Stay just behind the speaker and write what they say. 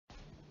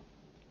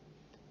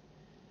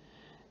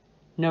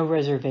No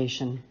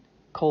reservation,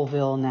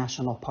 Colville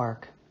National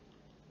Park.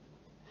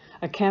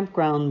 A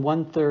campground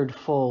 1/3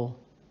 full,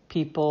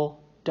 people,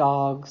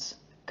 dogs,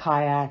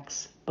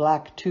 kayaks,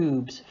 black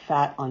tubes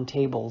fat on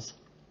tables.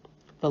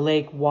 The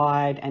lake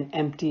wide and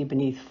empty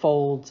beneath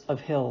folds of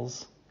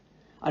hills.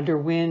 Under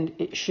wind,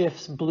 it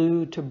shifts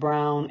blue to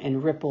brown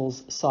in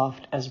ripples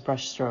soft as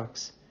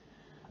brushstrokes.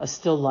 A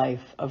still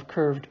life of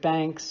curved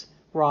banks,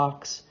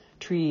 rocks,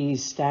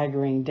 trees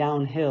staggering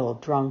downhill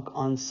drunk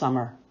on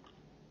summer.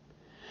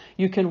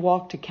 You can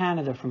walk to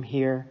Canada from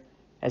here,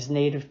 as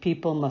native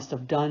people must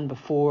have done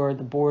before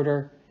the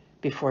border,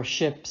 before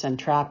ships and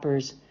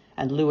trappers,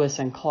 and Lewis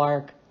and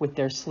Clark with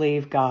their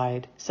slave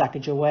guide,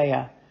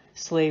 Sacagawea,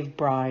 slave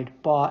bride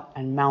bought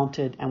and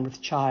mounted and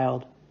with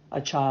child,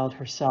 a child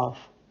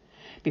herself.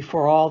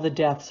 Before all the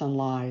deaths and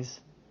lies,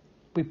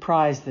 we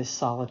prize this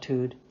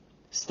solitude,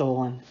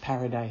 stolen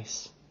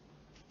paradise.